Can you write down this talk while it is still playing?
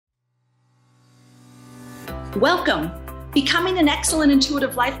Welcome. Becoming an excellent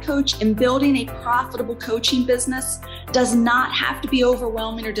intuitive life coach and building a profitable coaching business does not have to be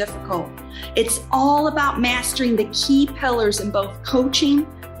overwhelming or difficult. It's all about mastering the key pillars in both coaching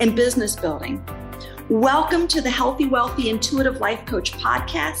and business building. Welcome to the Healthy, Wealthy, Intuitive Life Coach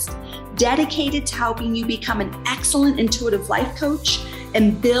podcast, dedicated to helping you become an excellent intuitive life coach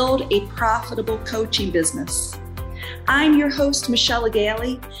and build a profitable coaching business. I'm your host, Michelle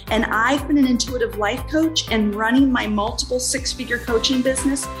Gailey, and I've been an intuitive life coach and running my multiple six-figure coaching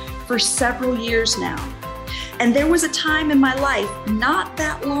business for several years now. And there was a time in my life not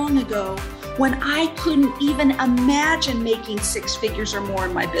that long ago when I couldn't even imagine making six figures or more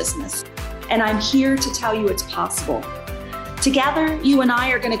in my business. And I'm here to tell you it's possible. Together, you and I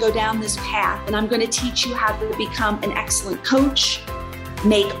are going to go down this path, and I'm going to teach you how to become an excellent coach,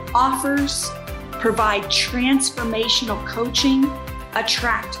 make offers, provide transformational coaching,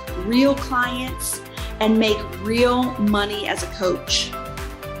 attract real clients, and make real money as a coach.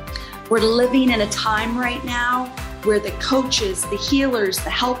 We're living in a time right now where the coaches, the healers, the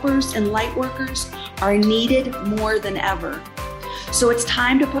helpers, and light workers are needed more than ever. So it's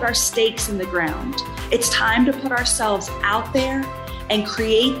time to put our stakes in the ground. It's time to put ourselves out there and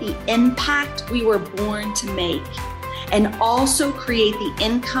create the impact we were born to make, and also create the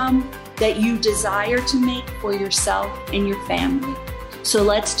income that you desire to make for yourself and your family. So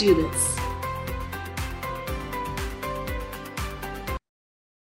let's do this.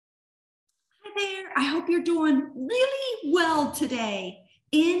 Hi there, I hope you're doing really well today.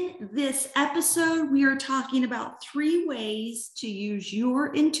 In this episode, we are talking about 3 ways to use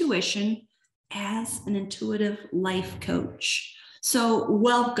your intuition as an intuitive life coach. So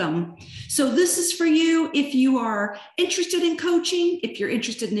welcome. So this is for you if you are interested in coaching, if you're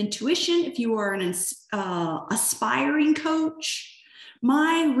interested in intuition, if you are an aspiring coach.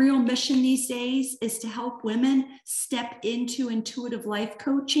 My real mission these days is to help women step into intuitive life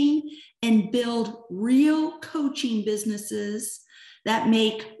coaching and build real coaching businesses that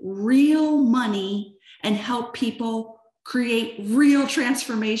make real money and help people create real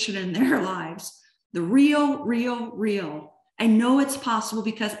transformation in their lives. The real. I know it's possible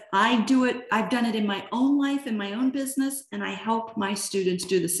because I do it. I've done it in my own life, in my own business, and I help my students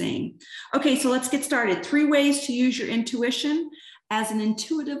do the same. Okay, so let's get started. 3 ways to use your intuition as an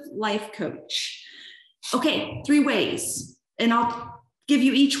intuitive life coach. Okay, 3 ways. And I'll give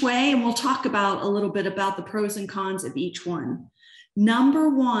you each way, and we'll talk about a little bit about the pros and cons of each one.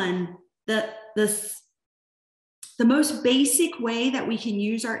 Number 1, the most basic way that we can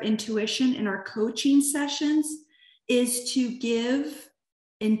use our intuition in our coaching sessions is to give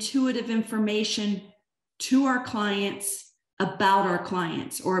intuitive information to our clients about our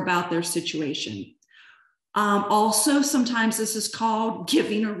clients or about their situation. Also, sometimes this is called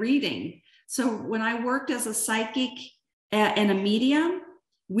giving a reading. So when I worked as a psychic and a medium,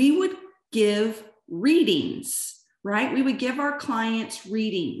 we would give readings, right? We would give our clients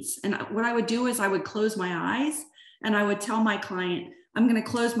readings. And what I would do is I would close my eyes and I would tell my client, I'm going to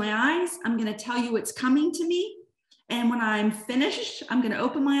close my eyes. I'm going to tell you what's coming to me. And when I'm finished, I'm going to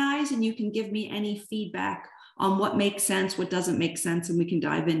open my eyes and you can give me any feedback on what makes sense, what doesn't make sense, and we can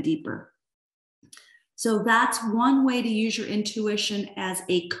dive in deeper. So that's one way to use your intuition as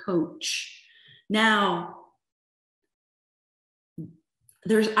a coach. Now,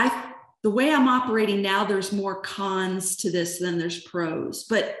 the way I'm operating now, there's more cons to this than there's pros,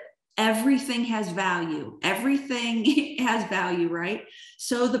 but everything has value. Everything has value, right?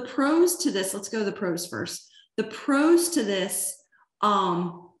 So the pros to this, let's go to the pros first. The pros to this,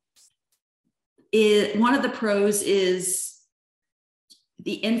 is one of the pros is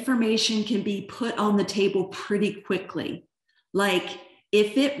the information can be put on the table pretty quickly. Like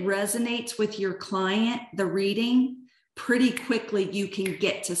if it resonates with your client, the reading, pretty quickly you can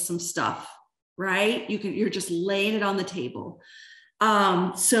get to some stuff, right? You're just laying it on the table.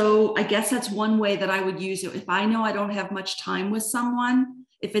 So I guess that's one way that I would use it. If I know I don't have much time with someone,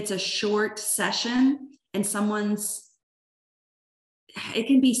 if it's a short session, and it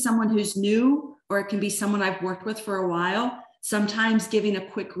can be someone who's new, or it can be someone I've worked with for a while. Sometimes giving a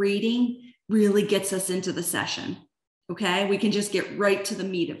quick reading really gets us into the session. Okay. We can just get right to the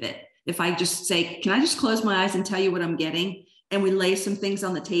meat of it. If I just say, can I just close my eyes and tell you what I'm getting? And we lay some things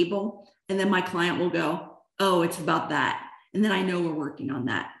on the table, and then my client will go, oh, it's about that. And then I know we're working on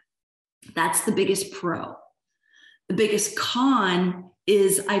that. That's the biggest pro. The biggest con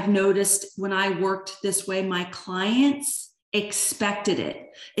is I've noticed when I worked this way, my clients expected it.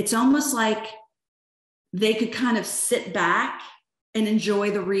 It's almost like they could kind of sit back and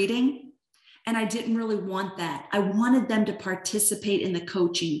enjoy the reading. And I didn't really want that. I wanted them to participate in the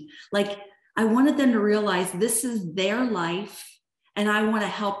coaching. Like I wanted them to realize this is their life and I want to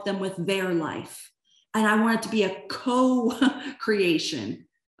help them with their life. And I want it to be a co-creation.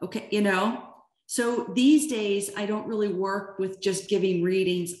 Okay, So these days, I don't really work with just giving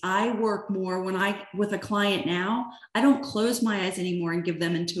readings. I work more with a client now, I don't close my eyes anymore and give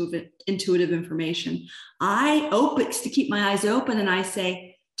them intuitive information. I open to keep my eyes open and I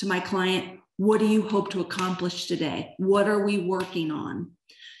say to my client, what do you hope to accomplish today? What are we working on?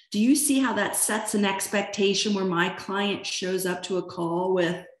 Do you see how that sets an expectation where my client shows up to a call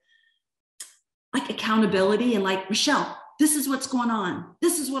with like accountability and like, Michelle, this is what's going on.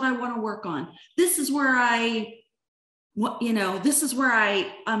 This is what I want to work on. This is where this is where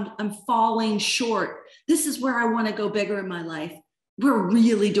I'm falling short. This is where I want to go bigger in my life. We're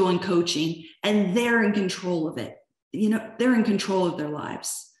really doing coaching and they're in control of it. They're in control of their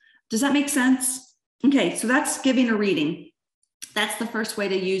lives. Does that make sense? Okay, so that's giving a reading. That's the first way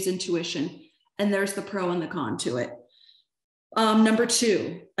to use intuition. And there's the pro and the con to it. Number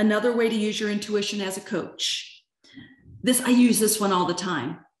 2, another way to use your intuition as a coach. I use this one all the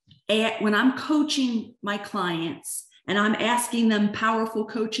time. When I'm coaching my clients and I'm asking them powerful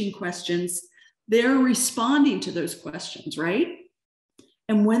coaching questions, they're responding to those questions, right?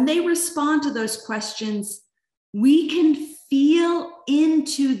 And when they respond to those questions, we can feel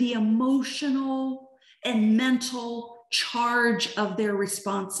into the emotional and mental charge of their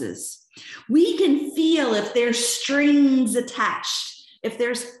responses. We can feel if there's strings attached, if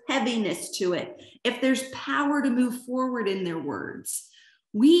there's heaviness to it, if there's power to move forward in their words.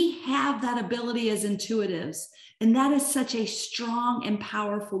 We have that ability as intuitives, and that is such a strong and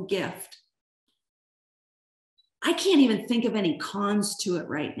powerful gift. I can't even think of any cons to it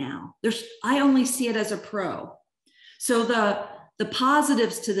right now. I only see it as a pro. So the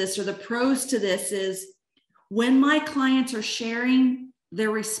positives to this or the pros to this is when my clients are sharing their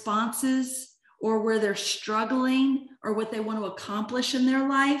responses or where they're struggling or what they want to accomplish in their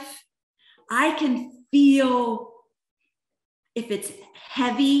life, I can feel if it's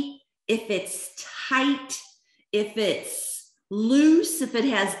heavy, if it's tight, if it's loose, if it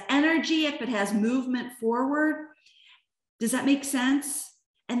has energy, if it has movement forward. Does that make sense?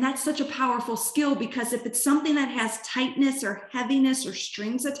 And that's such a powerful skill, because if it's something that has tightness or heaviness or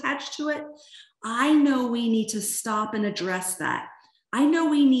strings attached to it, I know we need to stop and address that. I know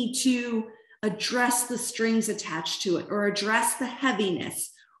we need to address the strings attached to it, or address the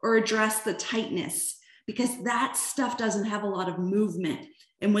heaviness, or address the tightness, because that stuff doesn't have a lot of movement.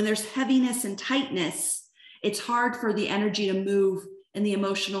 And when there's heaviness and tightness, it's hard for the energy to move and the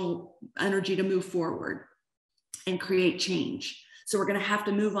emotional energy to move forward and create change. So we're going to have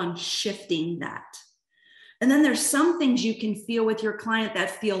to move on shifting that. And then there's some things you can feel with your client that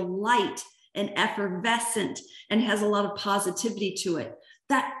feel light and effervescent and has a lot of positivity to it.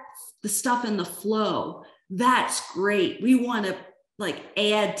 That the stuff in the flow, that's great. We want to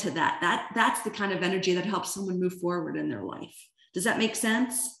add to that. That's the kind of energy that helps someone move forward in their life. Does that make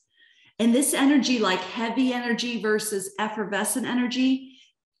sense? And this energy, like heavy energy versus effervescent energy,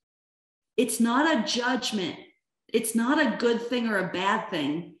 it's not a judgment. It's not a good thing or a bad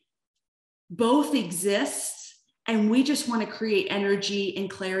thing. Both exist, and we just want to create energy and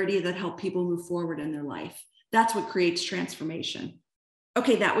clarity that help people move forward in their life. That's what creates transformation.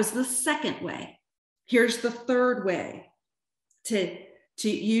 Okay, that was the second way. Here's the third way to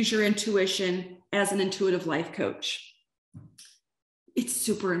use your intuition as an intuitive life coach. It's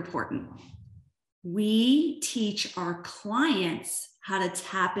super important. We teach our clients how to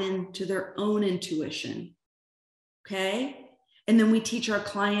tap into their own intuition. Okay. And then we teach our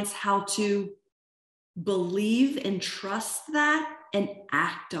clients how to believe and trust that and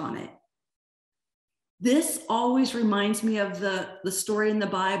act on it. This always reminds me of the story in the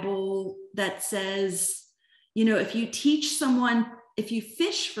Bible that says, if you teach someone, if you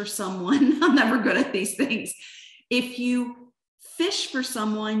fish for someone, I'm never good at these things. If you fish for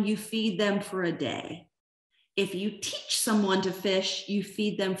someone, you feed them for a day. If you teach someone to fish, you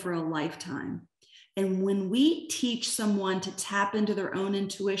feed them for a lifetime. And when we teach someone to tap into their own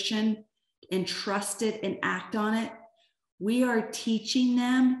intuition and trust it and act on it, we are teaching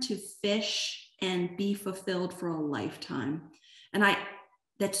them to fish and be fulfilled for a lifetime. And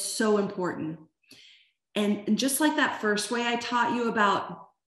that's so important. And just like that first way I taught you about,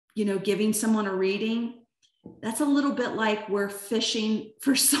 giving someone a reading, that's a little bit like we're fishing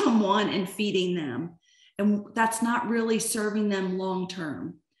for someone and feeding them. And that's not really serving them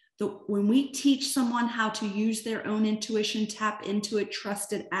long-term. When we teach someone how to use their own intuition, tap into it,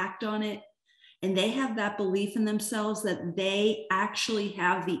 trust it, act on it, and they have that belief in themselves that they actually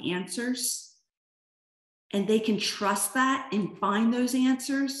have the answers and they can trust that and find those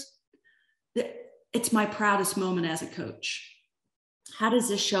answers, it's my proudest moment as a coach. How does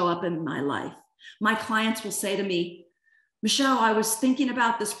this show up in my life? My clients will say to me, Michelle, I was thinking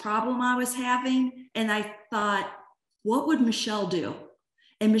about this problem I was having, and I thought, what would Michelle do?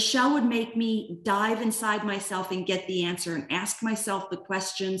 And Michelle would make me dive inside myself and get the answer and ask myself the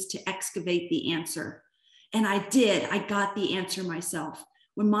questions to excavate the answer. And I did. I got the answer myself.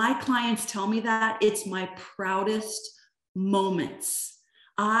 When my clients tell me that, it's my proudest moments.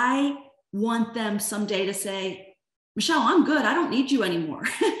 I want them someday to say, Michelle, I'm good. I don't need you anymore.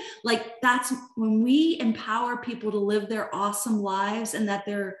 Like, that's when we empower people to live their awesome lives, and that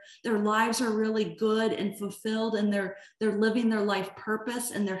their lives are really good and fulfilled, and they're living their life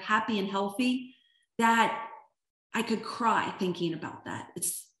purpose, and they're happy and healthy, that I could cry thinking about that.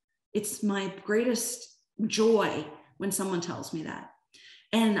 It's my greatest joy when someone tells me that.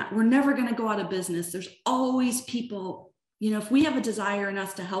 And we're never going to go out of business. There's always people, if we have a desire in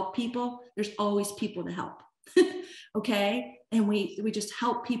us to help people, there's always people to help. Okay. And we just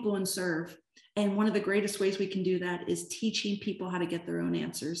help people and serve. And one of the greatest ways we can do that is teaching people how to get their own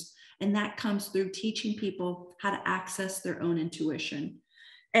answers. And that comes through teaching people how to access their own intuition.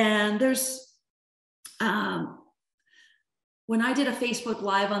 And there's, when I did a Facebook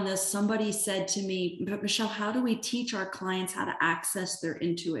Live on this, somebody said to me, but Michelle, how do we teach our clients how to access their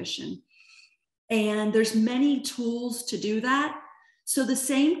intuition? And there's many tools to do that. So the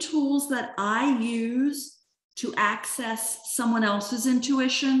same tools that I use to access someone else's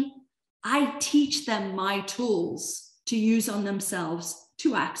intuition, I teach them my tools to use on themselves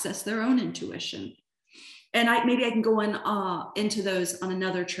to access their own intuition. And maybe I can go into those on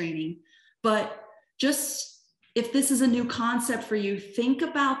another training. But just if this is a new concept for you, think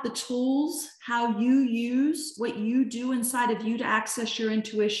about the tools, how you use what you do inside of you to access your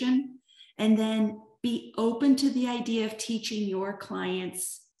intuition, and then be open to the idea of teaching your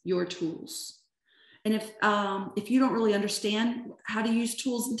clients your tools. And if you don't really understand how to use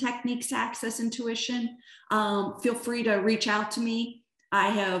tools and techniques to access intuition, feel free to reach out to me. I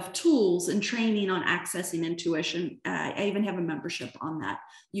have tools and training on accessing intuition. I even have a membership on that.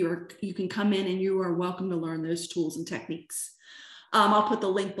 You can come in and you are welcome to learn those tools and techniques. I'll put the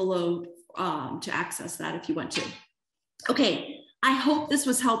link below to access that if you want to. Okay. I hope this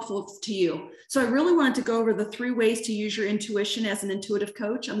was helpful to you. So I really wanted to go over the 3 ways to use your intuition as an intuitive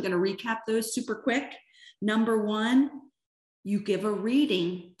coach. I'm going to recap those super quick. Number 1, you give a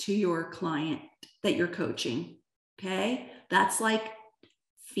reading to your client that you're coaching. Okay. That's like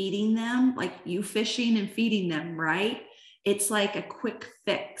feeding them, like you fishing and feeding them, right? It's like a quick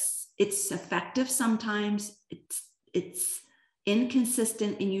fix. It's effective sometimes. It's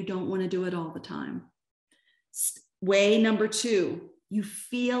inconsistent, and you don't want to do it all the time. Way number 2, you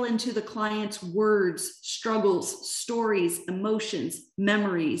feel into the client's words, struggles, stories, emotions,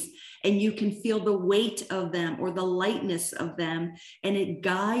 memories, and you can feel the weight of them or the lightness of them, and it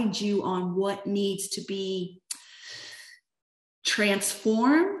guides you on what needs to be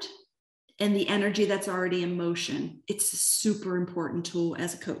transformed and the energy that's already in motion. It's a super important tool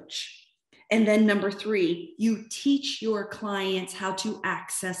as a coach. And then number 3, you teach your clients how to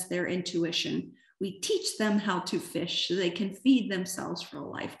access their intuition. We teach them how to fish so they can feed themselves for a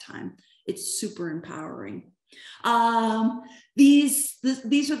lifetime. It's super empowering. These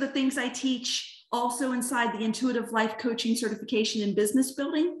are the things I teach also inside the Intuitive Life Coaching Certification in Business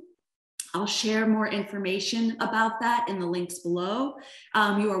Building. I'll share more information about that in the links below.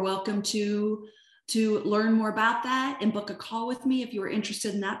 You are welcome to learn more about that and book a call with me if you are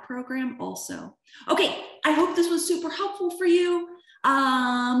interested in that program also. Okay, I hope this was super helpful for you.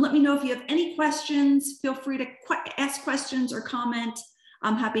 Let me know if you have any questions. Feel free to ask questions or comment.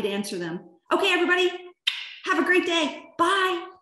 I'm happy to answer them. Okay, everybody, have a great day. Bye.